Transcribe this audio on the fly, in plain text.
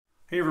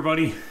Hey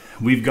everybody,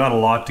 we've got a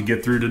lot to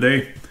get through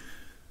today.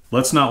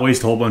 Let's not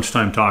waste a whole bunch of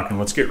time talking.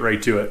 Let's get right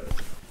to it.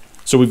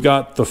 So we've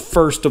got the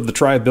first of the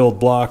tri-build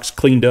blocks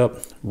cleaned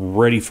up,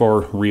 ready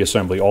for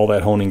reassembly. All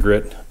that honing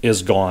grit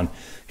is gone.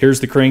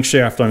 Here's the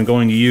crankshaft I'm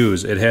going to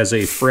use. It has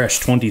a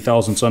fresh 20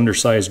 thousandths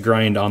undersized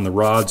grind on the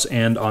rods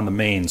and on the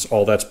mains.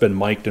 All that's been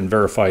mic'd and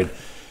verified.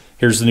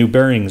 Here's the new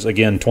bearings.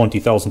 Again, 20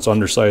 thousandths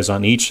undersized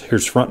on each.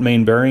 Here's front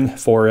main bearing,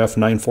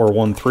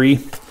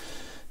 4F9413.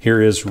 Here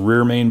is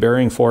rear main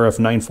bearing,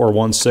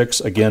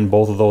 4F9416. Again,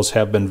 both of those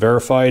have been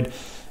verified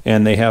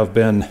and they have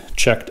been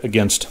checked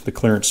against the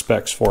clearance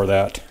specs for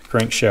that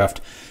crankshaft.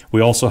 We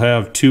also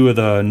have two of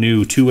the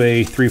new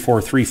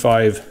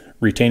 2A3435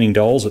 retaining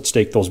dowels that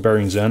stake those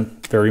bearings in.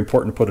 Very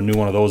important to put a new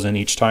one of those in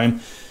each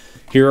time.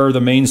 Here are the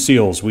main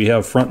seals. We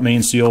have front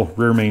main seal,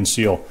 rear main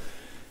seal.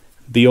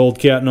 The old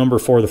cat number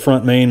for the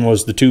front main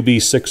was the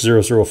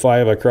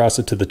 2B6005. I crossed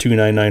it to the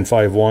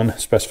 29951.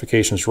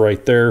 Specifications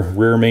right there.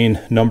 Rear main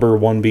number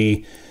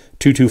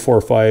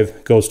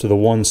 1B2245 goes to the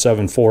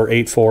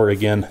 17484.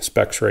 Again,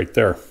 specs right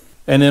there.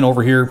 And then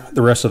over here,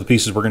 the rest of the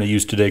pieces we're going to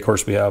use today. Of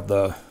course, we have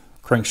the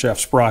crankshaft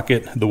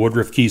sprocket, the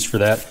woodruff keys for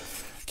that.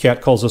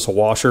 Cat calls this a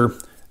washer.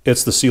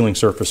 It's the sealing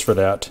surface for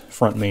that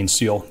front main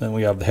seal. Then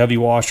we have the heavy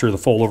washer, the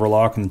fold over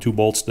lock, and the two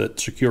bolts that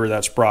secure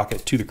that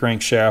sprocket to the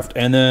crankshaft.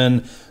 And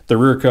then the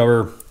rear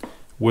cover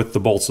with the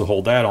bolts that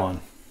hold that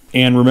on.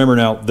 And remember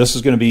now, this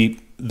is going to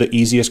be the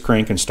easiest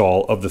crank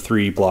install of the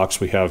three blocks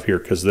we have here,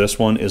 because this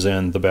one is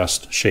in the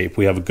best shape.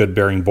 We have a good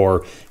bearing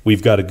bore.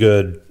 We've got a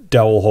good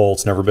dowel hole.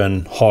 It's never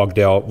been hogged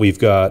out. We've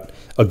got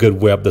a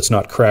good web that's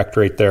not cracked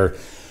right there.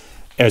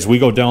 As we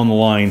go down the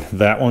line,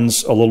 that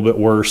one's a little bit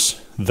worse.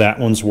 That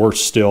one's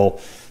worse still.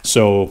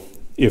 So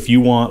if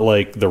you want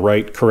like the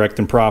right, correct,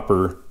 and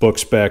proper book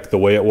spec, the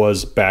way it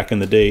was back in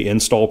the day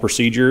install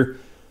procedure,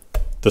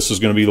 this is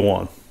going to be the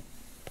one.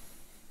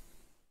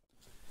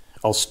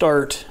 I'll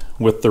start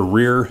with the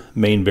rear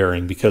main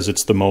bearing because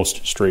it's the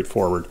most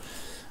straightforward.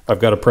 I've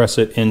got to press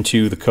it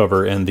into the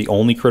cover, and the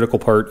only critical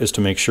part is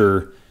to make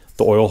sure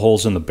the oil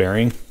holes in the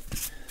bearing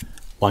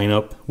line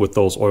up with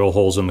those oil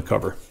holes in the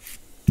cover.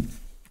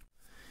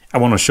 I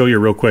want to show you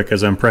real quick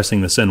as I'm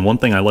pressing this in. One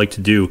thing I like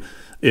to do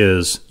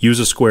is use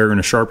a square and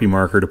a Sharpie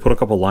marker to put a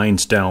couple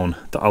lines down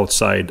the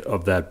outside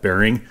of that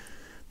bearing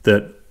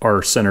that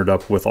are centered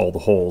up with all the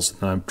holes.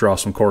 And I draw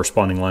some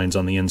corresponding lines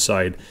on the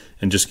inside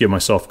and just give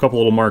myself a couple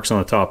little marks on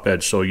the top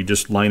edge. So you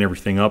just line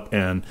everything up,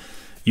 and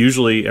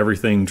usually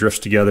everything drifts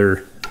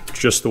together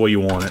just the way you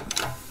want it.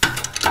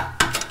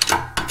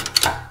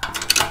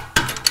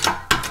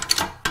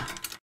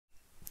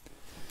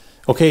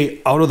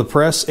 Okay, out of the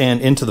press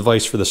and into the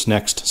vise for this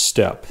next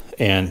step.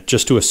 And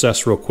just to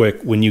assess real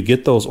quick, when you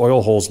get those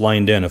oil holes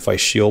lined in, if I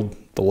shield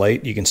the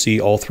light, you can see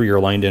all three are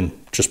lined in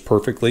just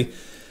perfectly.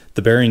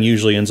 The bearing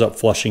usually ends up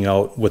flushing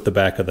out with the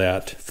back of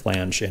that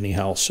flange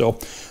anyhow. So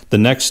the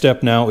next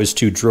step now is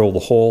to drill the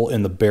hole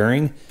in the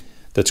bearing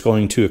that's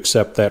going to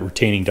accept that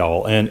retaining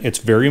dowel. And it's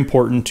very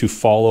important to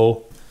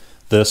follow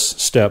this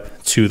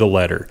step to the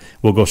letter.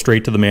 We'll go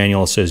straight to the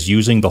manual. It says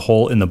using the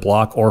hole in the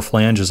block or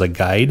flange as a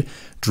guide,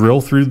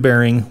 drill through the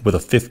bearing with a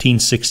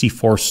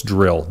 15/64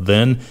 drill.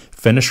 Then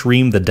finish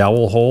ream the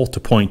dowel hole to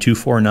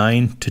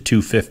 0.249 to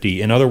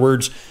 250. In other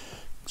words,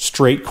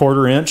 straight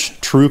 1/4 inch,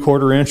 true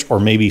 1/4 inch, or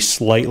maybe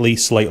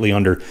slightly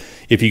under.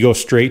 If you go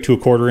straight to a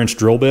 1/4 inch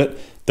drill bit,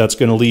 that's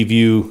going to leave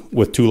you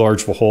with too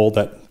large of a hole.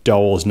 That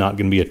dowel is not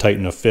going to be a tight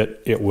enough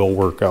fit. It will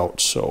work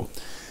out. So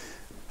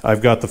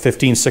I've got the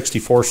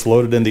 15/64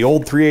 loaded in the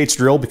old 3/8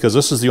 drill because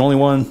this is the only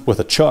one with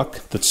a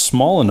chuck that's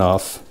small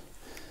enough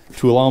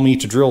to allow me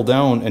to drill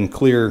down and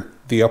clear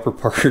the upper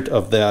part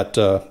of that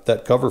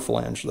that cover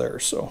flange there.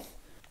 So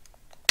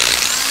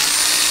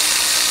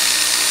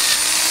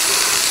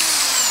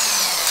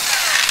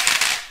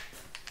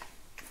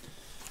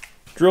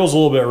drill's a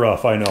little bit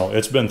rough, I know.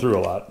 It's been through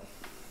a lot.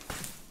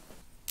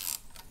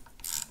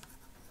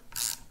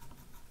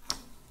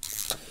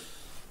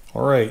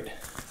 All right,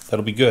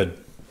 that'll be good.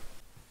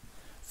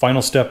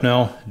 Final step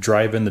now,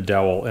 drive in the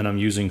dowel, and I'm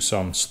using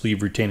some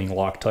sleeve retaining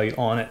Loctite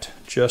on it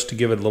just to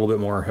give it a little bit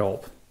more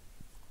help.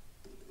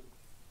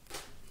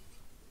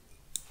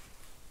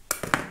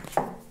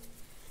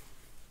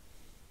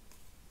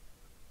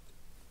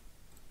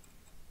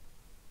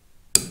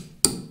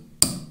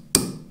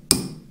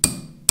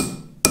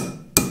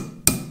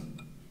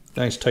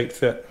 Nice tight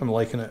fit, I'm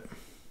liking it.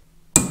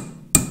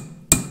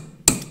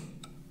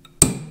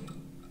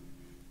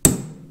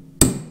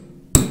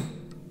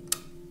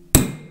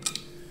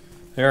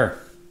 There,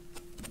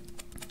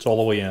 it's all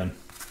the way in.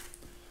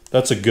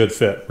 That's a good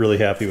fit, really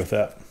happy with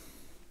that.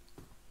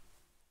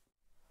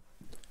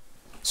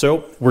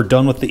 So we're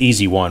done with the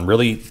easy one.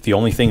 Really, the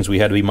only things we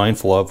had to be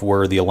mindful of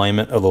were the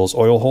alignment of those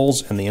oil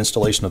holes and the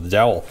installation of the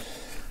dowel.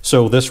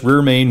 So this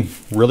rear main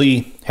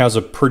really has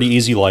a pretty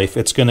easy life.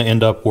 It's going to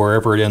end up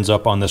wherever it ends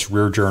up on this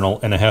rear journal,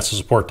 and it has to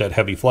support that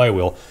heavy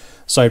flywheel.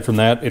 Aside from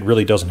that, it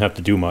really doesn't have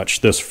to do much.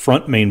 This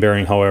front main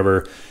bearing,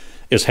 however,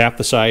 is half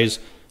the size,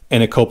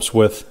 and it copes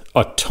with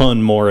a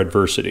ton more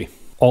adversity.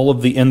 all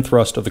of the in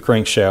thrust of the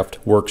crankshaft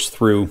works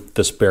through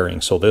this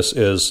bearing. So this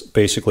is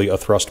basically a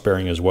thrust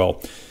bearing as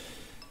well.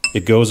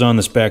 It goes on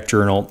this back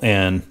journal,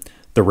 and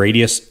the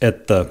radius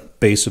at the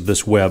base of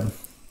this web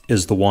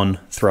is the one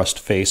thrust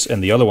face,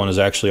 and the other one is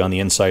actually on the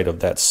inside of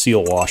that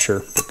seal washer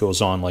that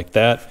goes on like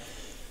that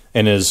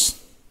and is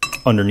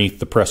underneath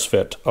the press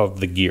fit of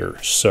the gear.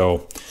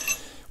 So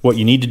what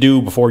you need to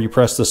do before you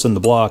press this in the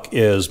block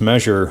is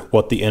measure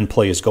what the end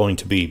play is going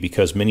to be,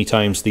 because many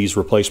times these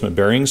replacement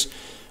bearings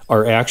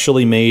are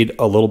actually made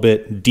a little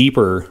bit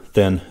deeper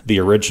than the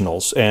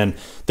originals, and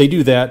they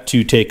do that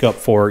to take up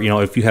for, you know,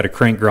 if you had a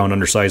crank ground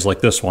undersize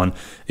like this one,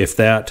 if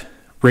that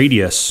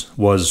radius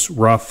was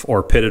rough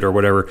or pitted or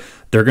whatever,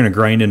 they're going to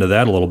grind into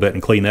that a little bit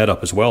and clean that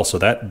up as well. So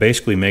that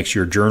basically makes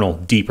your journal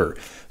deeper.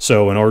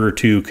 So in order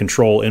to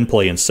control in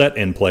play and set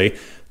in play,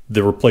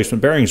 the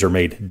replacement bearings are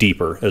made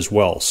deeper as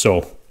well.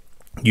 So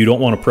you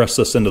don't want to press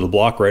this into the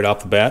block right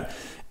off the bat,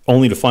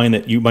 only to find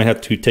that you might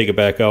have to take it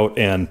back out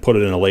and put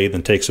it in a lathe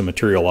and take some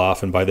material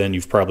off, and by then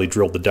you've probably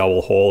drilled the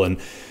dowel hole and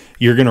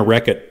you're going to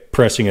wreck it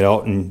pressing it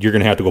out, and you're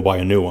going to have to go buy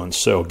a new one.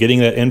 So getting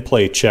that in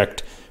play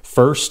checked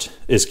first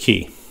is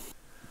key.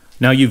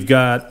 Now you've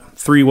got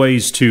 3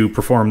 ways to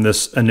perform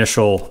this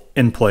initial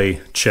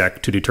in-play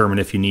check to determine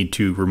if you need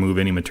to remove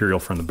any material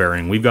from the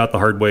bearing. We've got the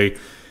hard way,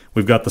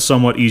 we've got the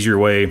somewhat easier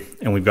way,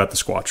 and we've got the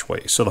squatch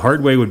way. So the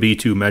hard way would be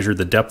to measure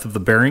the depth of the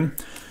bearing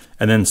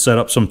and then set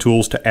up some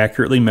tools to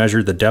accurately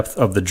measure the depth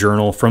of the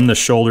journal from the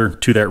shoulder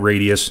to that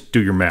radius.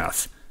 Do your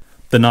math.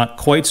 The not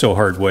quite so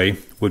hard way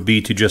would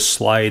be to just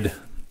slide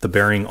the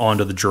bearing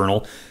onto the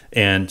journal,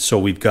 and so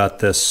we've got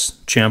this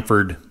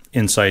chamfered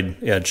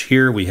inside edge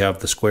here, we have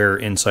the square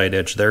inside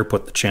edge there,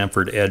 put the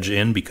chamfered edge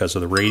in because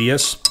of the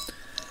radius,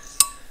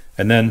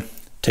 and then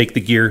take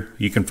the gear.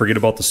 You can forget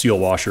about the seal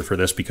washer for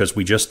this, because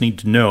we just need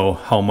to know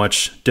how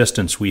much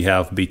distance we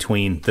have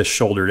between this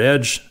shouldered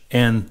edge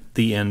and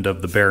the end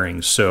of the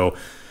bearing. So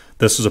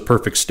this is a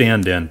perfect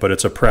stand-in, but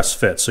it's a press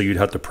fit, so you'd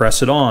have to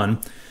press it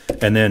on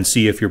and then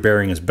see if your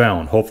bearing is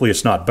bound. Hopefully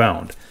it's not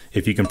bound.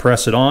 If you can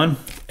press it on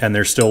and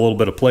there's still a little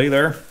bit of play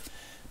there,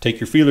 take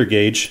your feeler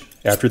gauge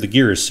after the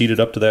gear is seated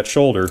up to that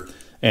shoulder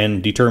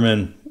and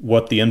determine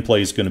what the end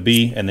play is going to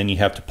be, and then you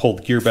have to pull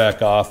the gear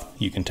back off.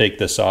 You can take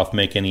this off,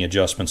 make any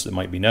adjustments that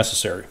might be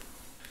necessary.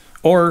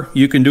 Or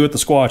you can do it the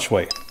squatch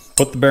way.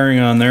 Put the bearing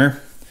on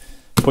there,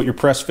 put your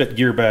press fit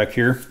gear back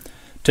here,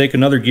 take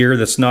another gear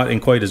that's not in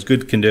quite as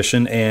good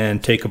condition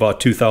and take about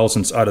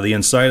 2/1000 out of the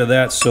inside of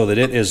that so that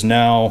it is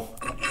now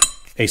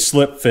a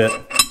slip fit,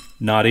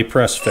 not a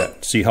press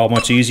fit. See how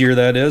much easier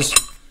that is?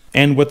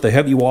 And with the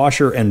heavy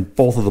washer and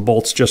both of the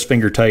bolts just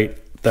finger tight,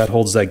 that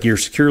holds that gear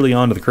securely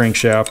onto the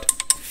crankshaft.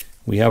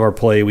 We have our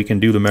play, we can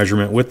do the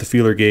measurement with the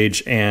feeler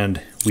gauge,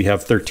 and we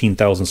have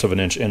 13/1000 of an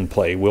inch end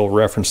play. We'll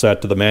reference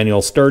that to the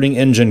manual. Starting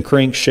engine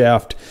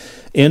crankshaft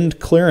end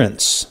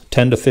clearance,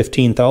 10 to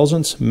 15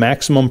 thousandths.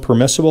 Maximum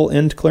permissible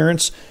end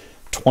clearance,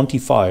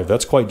 25.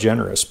 That's quite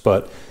generous,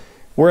 but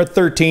we're at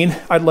 13.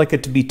 I'd like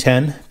it to be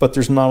 10, but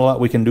there's not a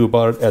lot we can do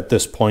about it at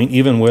this point,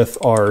 even with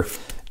our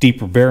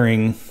deeper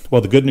bearing.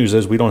 Well, the good news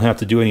is we don't have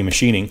to do any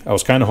machining. I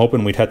was kind of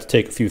hoping we'd have to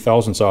take a few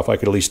thousandths off. I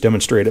could at least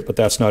demonstrate it, but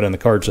that's not in the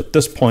cards at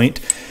this point.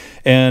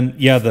 And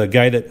yeah, the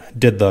guy that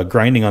did the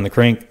grinding on the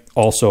crank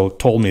also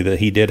told me that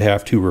he did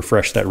have to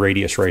refresh that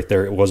radius right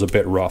there. It was a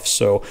bit rough,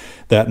 so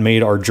that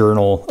made our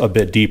journal a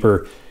bit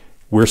deeper.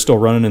 We're still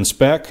running in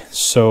spec,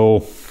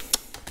 so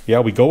yeah,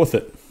 we go with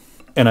it.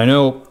 And I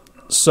know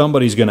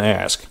somebody's going to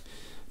ask,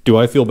 do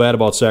I feel bad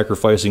about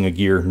sacrificing a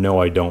gear? No,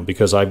 I don't,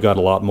 because I've got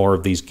a lot more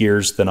of these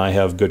gears than I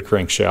have good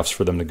crankshafts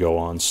for them to go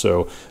on.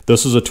 So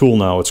this is a tool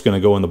now. It's going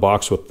to go in the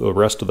box with the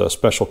rest of the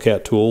Special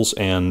Cat tools,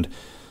 and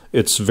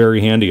it's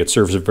very handy. It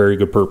serves a very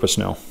good purpose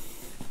now.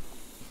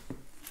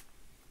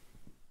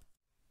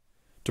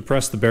 To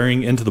press the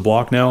bearing into the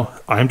block now,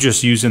 I'm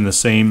just using the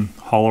same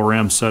hollow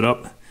ram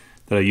setup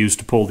that I used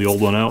to pull the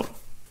old one out.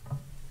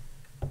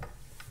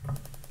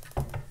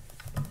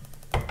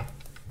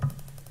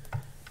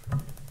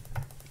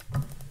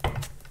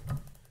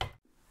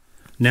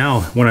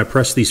 Now, when I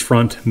press these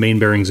front main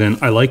bearings in,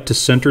 I like to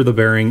center the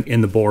bearing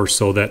in the bore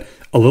so that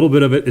a little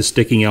bit of it is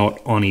sticking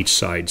out on each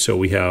side. So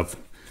we have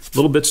a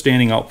little bit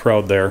standing out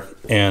proud there,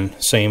 and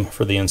same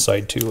for the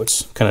inside too.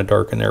 It's kind of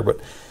dark in there, but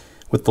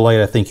with the light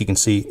I think you can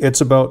see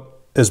it's about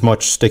as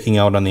much sticking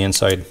out on the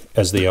inside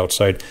as the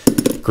outside.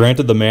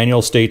 Granted, the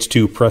manual states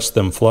to press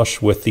them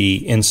flush with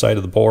the inside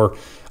of the bore.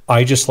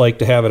 I just like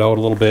to have it out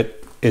a little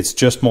bit. It's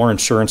just more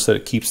insurance that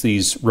it keeps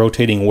these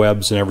rotating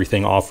webs and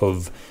everything off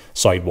of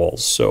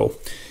sidewalls. So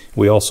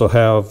we also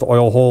have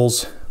oil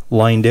holes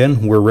lined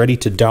in. We're ready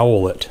to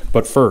dowel it.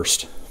 But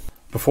first,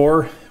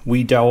 before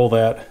we dowel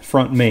that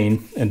front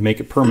main and make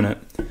it permanent,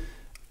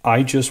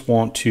 I just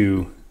want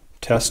to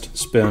test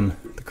spin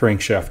the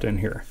crankshaft in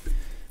here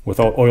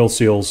without oil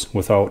seals,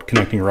 without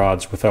connecting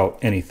rods, without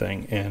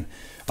anything. And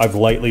I've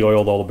lightly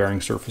oiled all the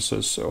bearing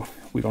surfaces, so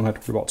we don't have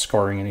to worry about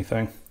scarring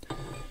anything.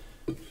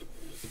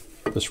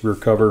 This rear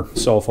cover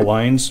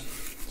self-aligns,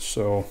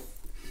 so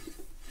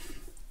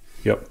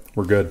yep,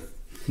 we're good.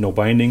 No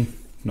binding,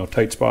 no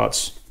tight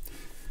spots.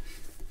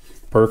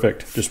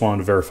 Perfect. Just wanted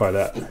to verify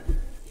that.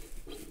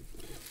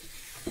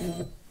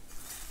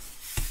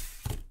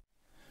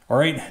 All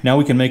right, now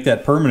we can make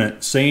that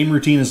permanent. Same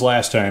routine as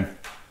last time.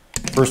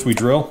 First we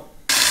drill.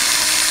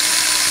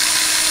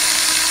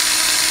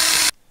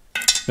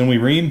 Then we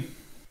ream.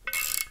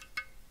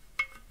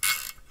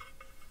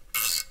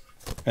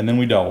 And then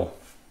we dowel.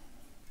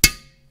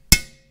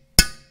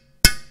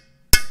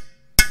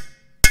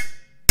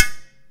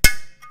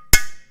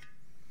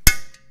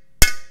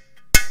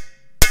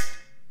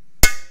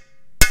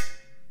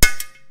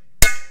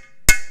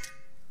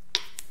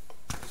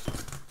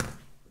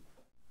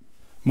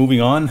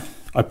 Moving on,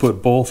 I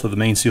put both of the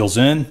main seals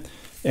in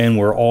and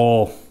we're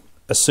all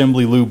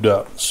assembly lubed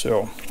up,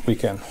 so we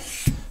can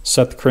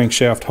set the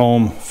crankshaft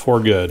home for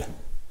good.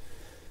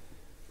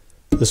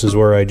 This is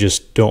where I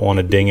just don't want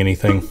to ding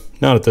anything.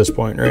 Not at this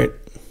point, right?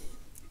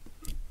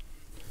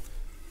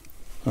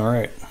 All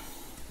right.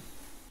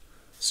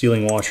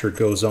 Sealing washer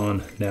goes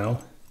on now.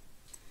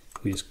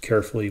 We just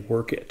carefully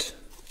work it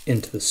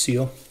into the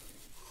seal.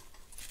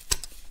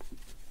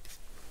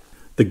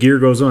 The gear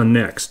goes on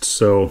next,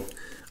 so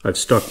I've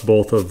stuck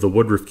both of the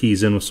woodruff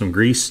keys in with some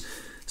grease.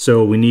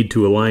 So we need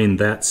to align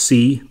that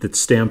C that's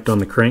stamped on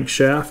the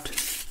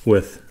crankshaft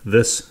with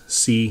this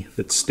C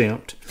that's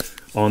stamped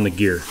on the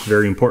gear.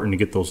 Very important to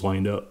get those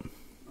lined up.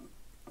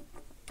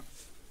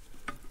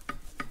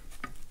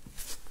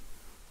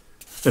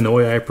 And the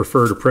way I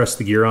prefer to press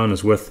the gear on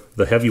is with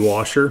the heavy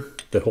washer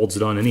that holds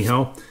it on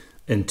anyhow,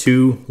 and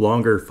 2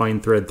 longer fine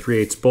thread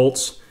 3/8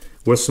 bolts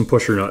with some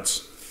pusher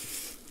nuts.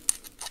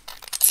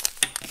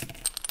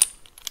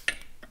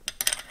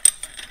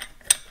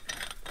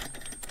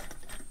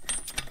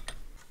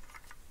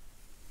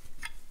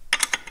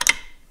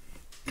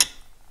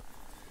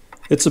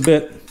 It's a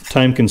bit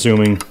time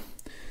consuming,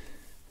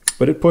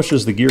 but it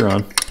pushes the gear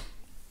on.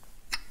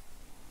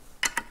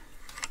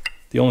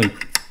 The only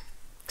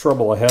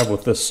trouble I have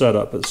with this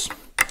setup is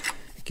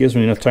it gives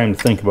me enough time to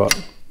think about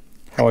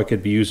how I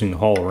could be using the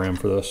hollow ram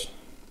for this.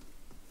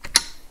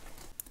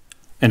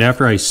 And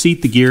after I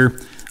seat the gear,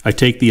 I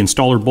take the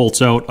installer bolts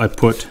out, I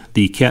put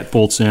the cat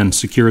bolts in,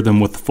 secure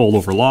them with the fold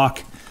over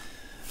lock,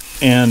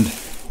 and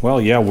well,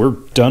 yeah, we're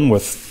done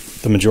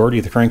with the majority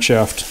of the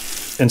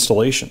crankshaft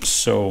installations.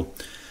 So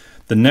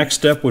the next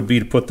step would be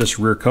to put this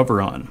rear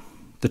cover on.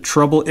 The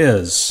trouble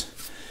is,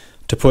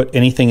 to put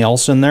anything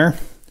else in there,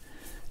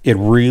 it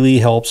really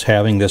helps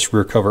having this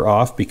rear cover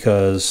off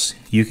because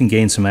you can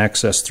gain some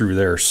access through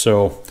there.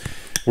 So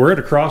we're at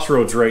a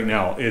crossroads right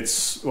now.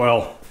 It's,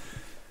 well,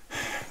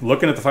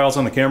 looking at the files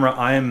on the camera,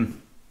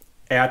 I'm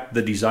at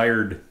the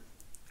desired,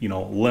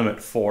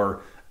 limit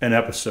for an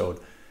episode.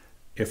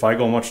 If I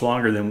go much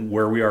longer than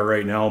where we are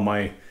right now,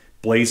 my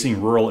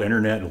blazing rural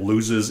internet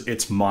loses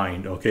its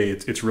mind. Okay,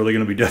 it's really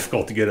going to be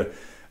difficult to get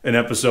an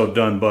episode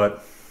done,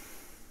 but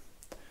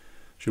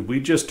should we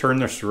just turn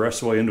this the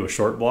rest of the way into a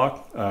short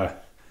block?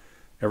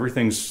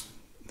 Everything's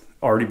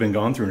already been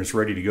gone through and it's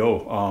ready to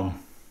go.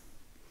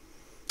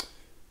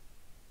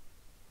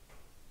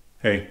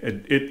 Hey,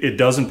 it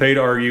doesn't pay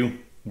to argue.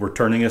 We're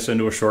turning this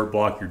into a short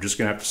block. You're just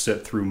going to have to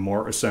sit through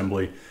more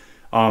assembly.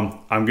 I'm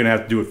going to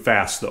have to do it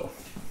fast though.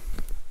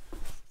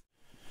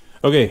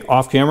 Okay,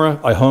 off camera,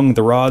 I hung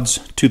the rods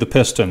to the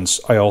pistons.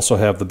 I also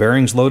have the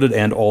bearings loaded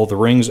and all the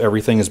rings.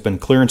 Everything has been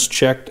clearance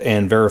checked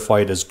and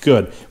verified as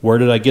good. Where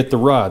did I get the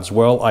rods?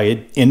 Well,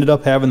 I ended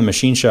up having the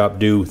machine shop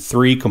do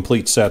 3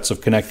 complete sets of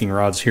connecting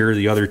rods here.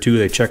 The other 2,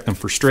 they checked them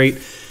for straight,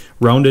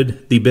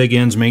 rounded the big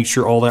ends, made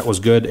sure all that was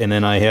good, and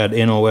then I had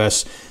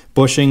NOS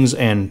bushings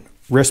and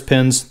wrist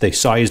pins. They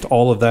sized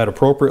all of that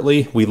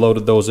appropriately. We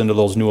loaded those into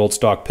those new old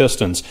stock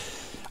pistons.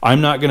 I'm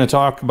not going to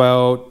talk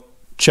about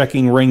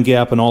checking ring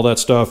gap and all that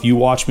stuff. You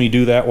watch me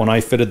do that when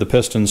I fitted the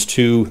pistons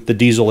to the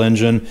diesel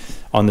engine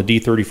on the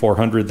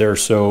D3400 there.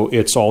 So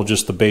it's all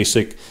just the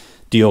basic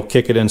deal.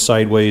 Kick it in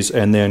sideways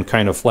and then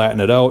kind of flatten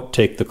it out.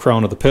 Take the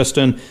crown of the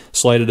piston,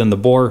 slide it in the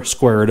bore,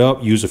 square it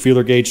up, use a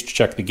feeler gauge to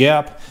check the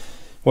gap.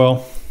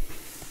 Well,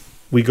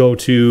 we go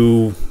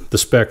to the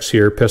specs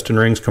here. Piston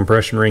rings,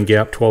 compression ring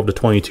gap 12 to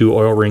 22,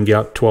 oil ring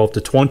gap 12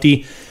 to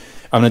 20.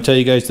 I'm going to tell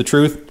you guys the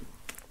truth.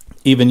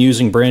 Even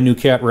using brand new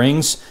cat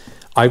rings,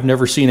 I've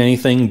never seen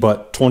anything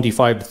but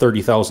 25 to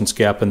 30 thousandths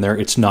gap in there.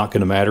 It's not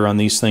going to matter on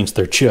these things.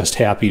 They're just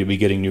happy to be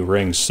getting new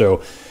rings.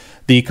 So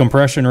the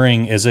compression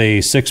ring is a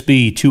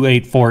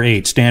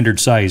 6B2848 standard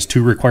size,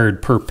 2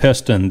 required per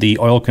piston. The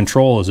oil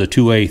control is a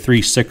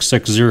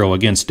 2A3660,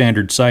 again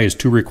standard size,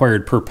 2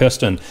 required per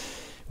piston.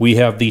 We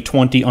have the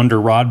 20 under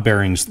rod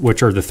bearings,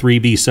 which are the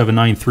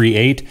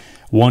 3B7938,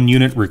 1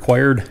 unit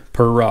required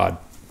per rod.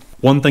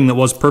 One thing that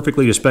was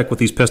perfectly to spec with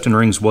these piston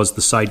rings was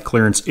the side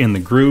clearance in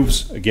the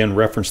grooves. Again,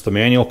 reference the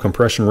manual.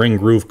 Compression ring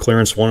groove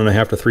clearance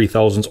 1.5 to 3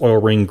 thousandths.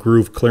 Oil ring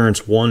groove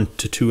clearance 1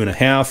 to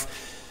 2.5.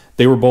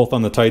 They were both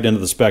on the tight end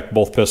of the spec,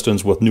 both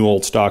pistons with new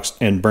old stocks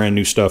and brand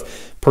new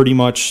stuff. Pretty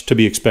much to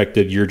be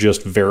expected. You're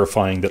just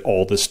verifying that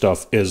all this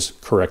stuff is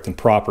correct and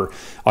proper.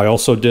 I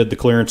also did the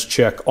clearance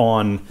check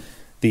on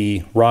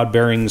the rod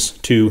bearings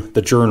to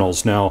the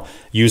journals. Now,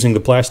 using the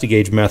plastic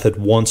gauge method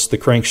once the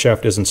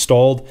crankshaft is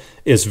installed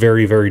is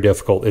very, very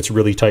difficult. It's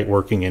really tight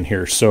working in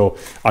here. So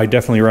I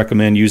definitely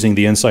recommend using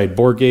the inside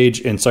bore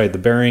gauge inside the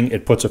bearing.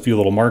 It puts a few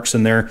little marks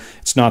in there.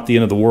 It's not the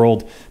end of the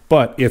world.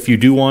 But if you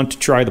do want to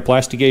try the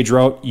plastic gauge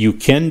route, you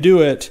can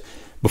do it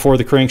before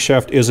the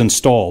crankshaft is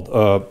installed.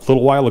 A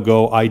little while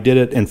ago, I did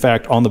it, in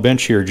fact, on the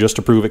bench here just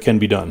to prove it can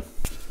be done.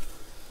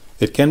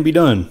 It can be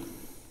done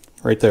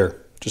right there.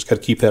 Just got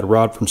to keep that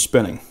rod from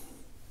spinning.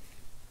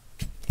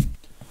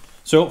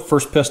 So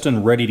first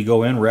piston ready to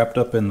go in, wrapped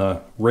up in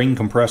the ring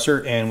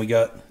compressor, and we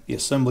got the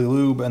assembly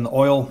lube and the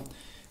oil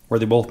where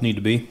they both need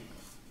to be.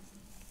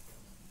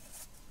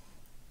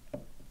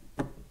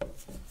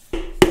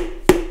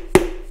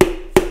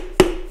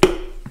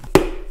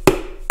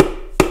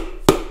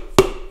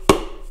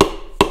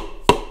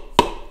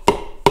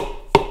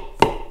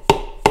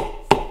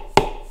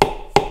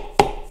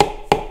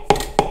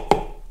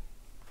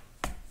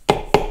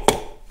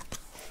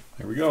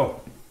 There we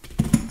go.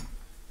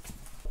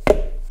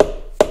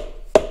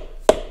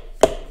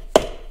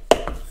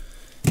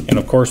 And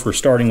of course we're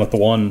starting with the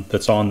one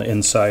that's on the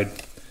inside.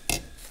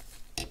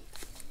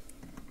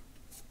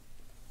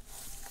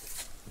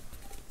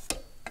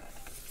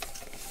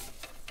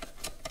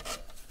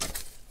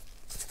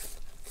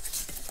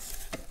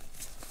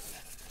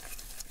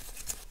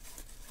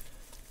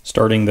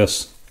 Starting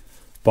this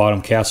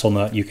bottom castle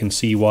nut, you can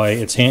see why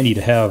it's handy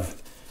to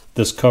have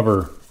this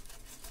cover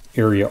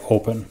area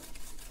open.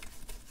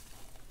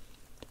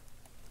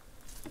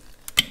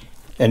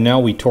 And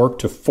now we torque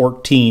to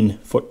 14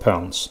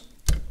 foot-pounds.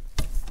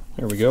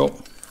 There we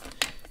go.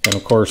 And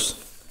of course,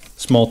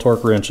 small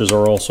torque wrenches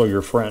are also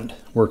your friend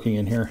working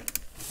in here.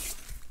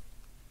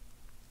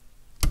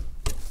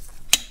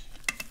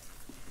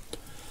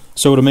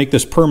 So to make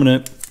this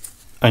permanent,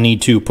 I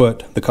need to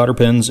put the cotter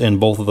pins in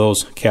both of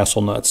those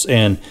castle nuts.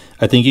 And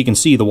I think you can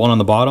see the one on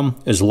the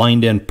bottom is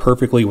lined in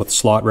perfectly with the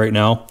slot right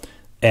now,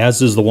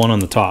 as is the one on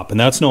the top. And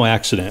that's no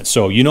accident.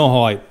 So you know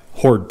how I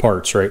hoard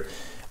parts, right?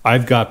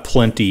 I've got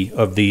plenty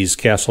of these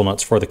castle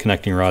nuts for the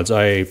connecting rods.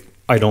 I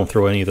don't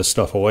throw any of this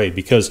stuff away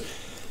because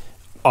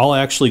I'll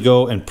actually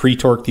go and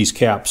pre-torque these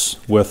caps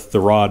with the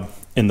rod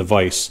in the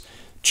vise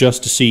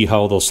just to see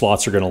how those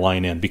slots are going to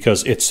line in,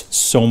 because it's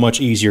so much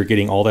easier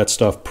getting all that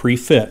stuff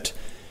pre-fit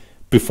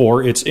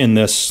before it's in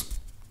this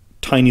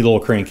tiny little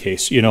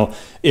crankcase. You know,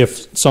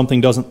 if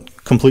something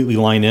doesn't completely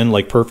line in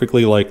like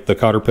perfectly, like the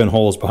cotter pin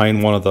hole is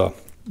behind one of the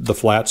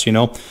flats, you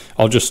know,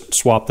 I'll just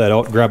swap that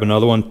out, grab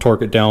another one,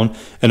 torque it down,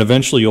 and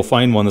eventually you'll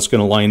find one that's going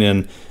to line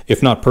in,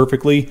 if not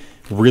perfectly,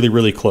 really,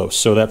 really close.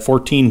 So that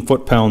 14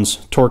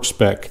 foot-pounds torque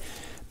spec,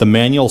 the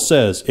manual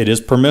says it is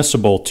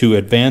permissible to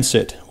advance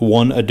it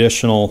one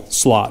additional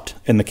slot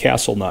in the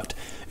castle nut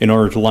in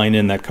order to line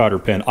in that cotter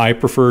pin. I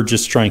prefer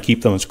just to try and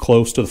keep them as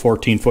close to the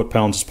 14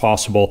 foot-pounds as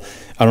possible.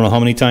 I don't know how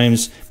many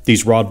times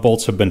these rod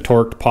bolts have been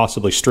torqued,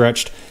 possibly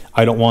stretched.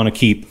 I don't want to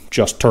keep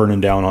just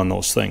turning down on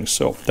those things.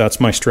 So that's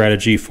my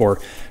strategy for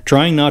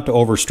trying not to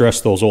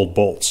overstress those old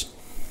bolts.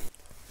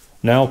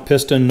 Now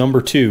piston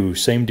number 2,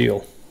 same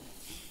deal.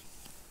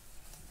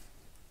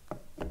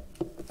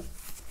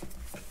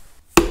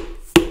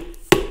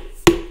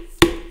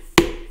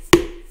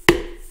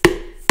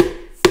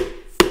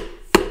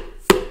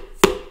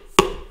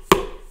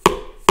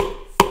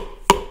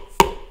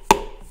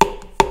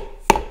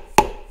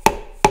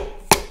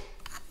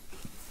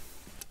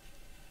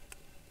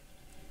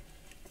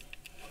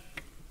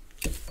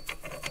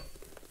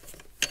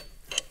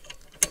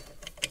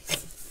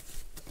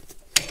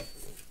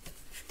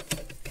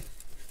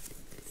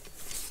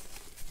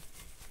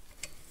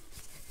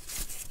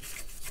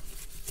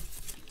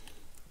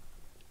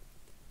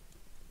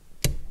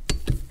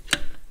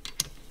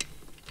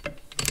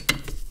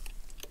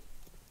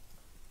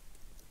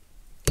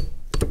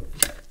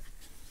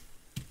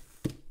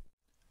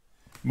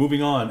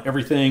 Moving on,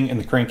 everything in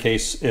the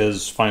crankcase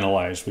is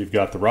finalized. We've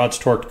got the rods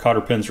torqued,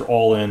 cotter pins are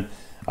all in.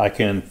 I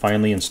can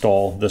finally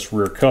install this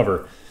rear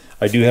cover.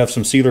 I do have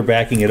some sealer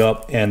backing it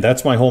up, and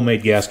that's my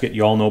homemade gasket.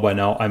 You all know by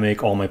now I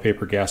make all my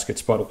paper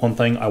gaskets, but one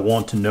thing I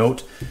want to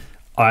note,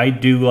 I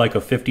do like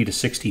a 50 to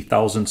 60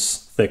 thousandths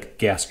thick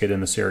gasket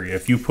in this area.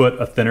 If you put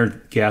a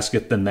thinner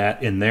gasket than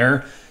that in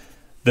there,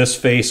 this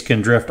face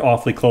can drift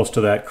awfully close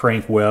to that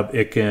crank web.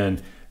 It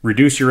can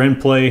reduce your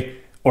end play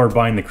or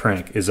bind the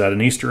crank. Is that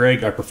an Easter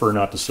egg? I prefer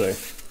not to say.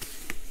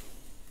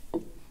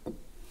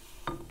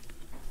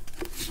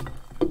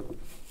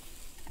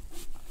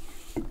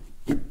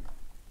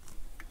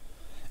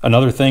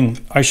 Another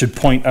thing I should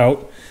point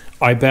out,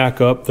 I back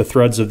up the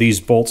threads of these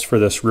bolts for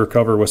this rear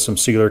cover with some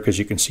sealer, because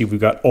you can see we've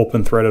got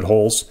open threaded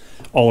holes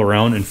all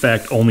around. In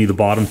fact, only the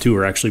bottom two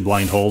are actually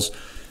blind holes.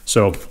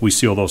 So we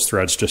seal those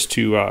threads just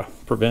to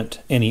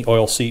prevent any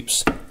oil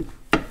seeps.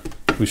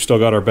 We've still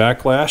got our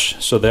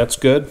backlash, so that's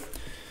good.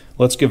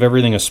 Let's give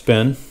everything a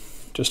spin.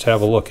 Just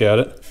have a look at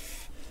it.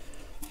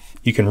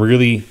 You can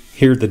really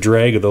hear the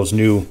drag of those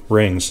new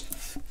rings.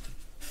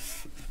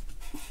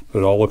 But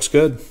it all looks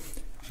good.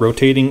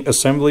 Rotating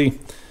assembly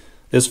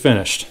is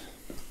finished.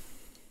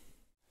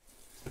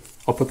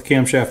 I'll put the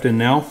camshaft in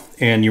now,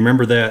 and you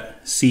remember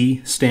that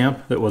C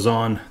stamp that was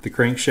on the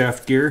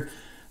crankshaft gear?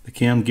 The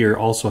cam gear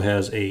also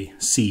has a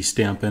C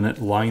stamp in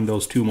it. Line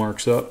those two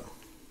marks up.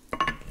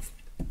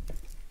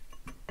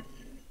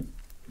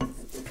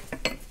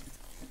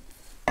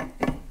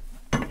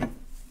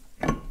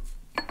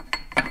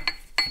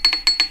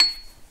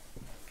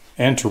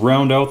 And to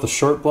round out the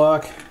short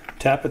block,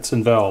 tappets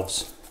and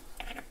valves.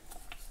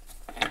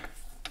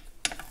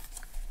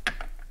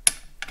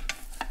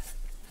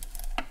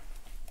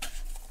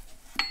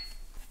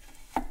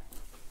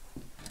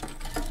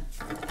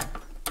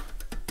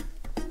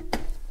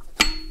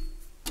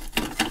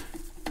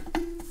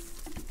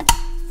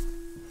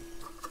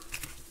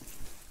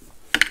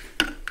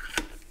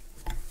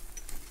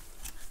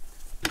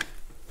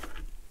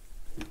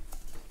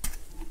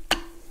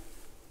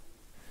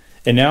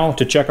 And now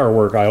to check our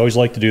work, I always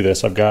like to do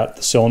this. I've got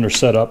the cylinder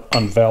set up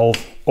on valve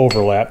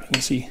overlap. You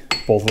can see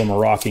both of them are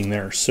rocking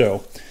there.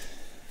 So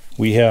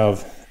we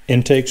have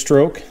intake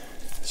stroke.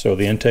 So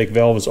the intake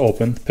valve is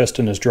open, the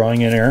piston is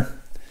drawing in air.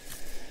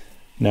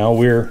 Now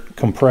we're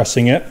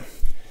compressing it,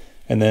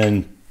 and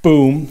then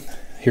boom,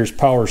 here's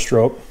power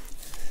stroke.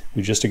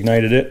 We just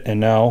ignited it, and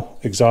now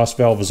exhaust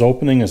valve is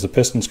opening as the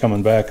piston's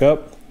coming back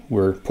up.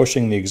 We're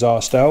pushing the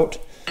exhaust out,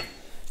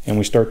 and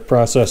we start the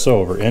process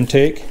over.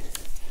 Intake,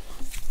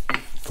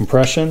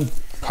 compression,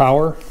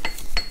 power,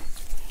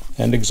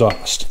 and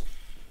exhaust.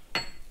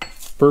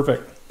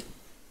 Perfect.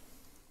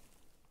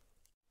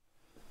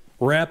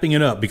 Wrapping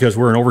it up because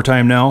we're in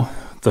overtime now.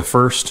 The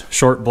first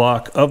short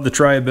block of the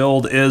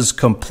tri-build is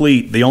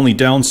complete. The only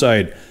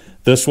downside,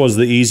 this was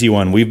the easy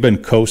one. We've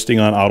been coasting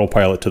on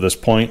autopilot to this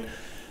point.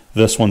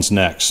 This one's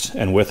next,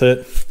 and with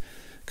it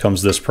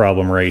comes this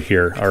problem right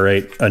here. All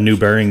right, a new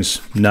bearing's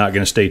not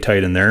going to stay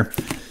tight in there.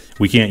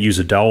 We can't use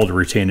a dowel to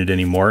retain it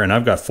anymore, and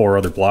I've got 4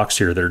 other blocks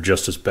here that are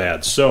just as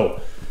bad. So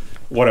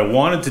what I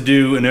wanted to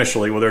do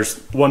initially, well, there's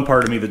one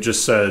part of me that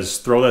just says,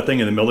 throw that thing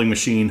in the milling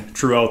machine,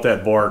 true out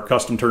that bar,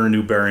 custom turn a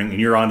new bearing, and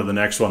you're on to the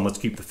next one. Let's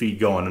keep the feed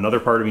going. Another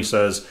part of me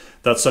says,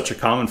 that's such a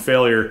common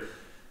failure.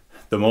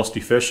 The most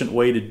efficient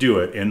way to do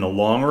it in the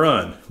long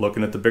run,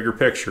 looking at the bigger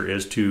picture,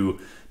 is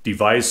to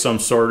devise some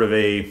sort of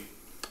a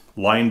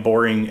line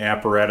boring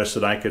apparatus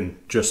that I can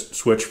just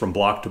switch from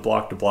block to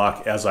block to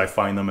block as I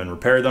find them and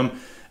repair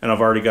them. And I've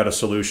already got a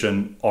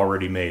solution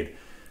already made.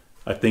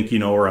 I think you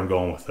know where I'm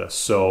going with this.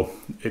 So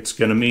it's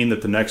going to mean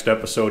that the next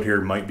episode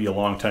here might be a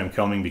long time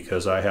coming,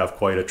 because I have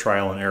quite a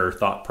trial and error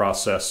thought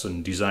process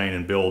and design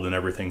and build and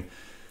everything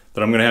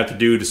that I'm going to have to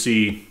do to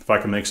see if I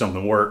can make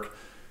something work.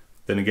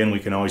 Then again, we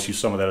can always use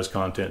some of that as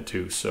content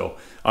too. So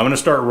I'm going to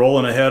start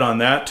rolling ahead on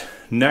that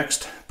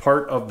next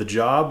part of the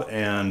job.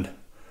 And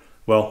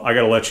well, I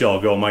got to let y'all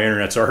go. My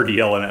internet's already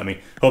yelling at me.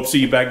 Hope to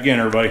see you back again,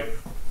 everybody.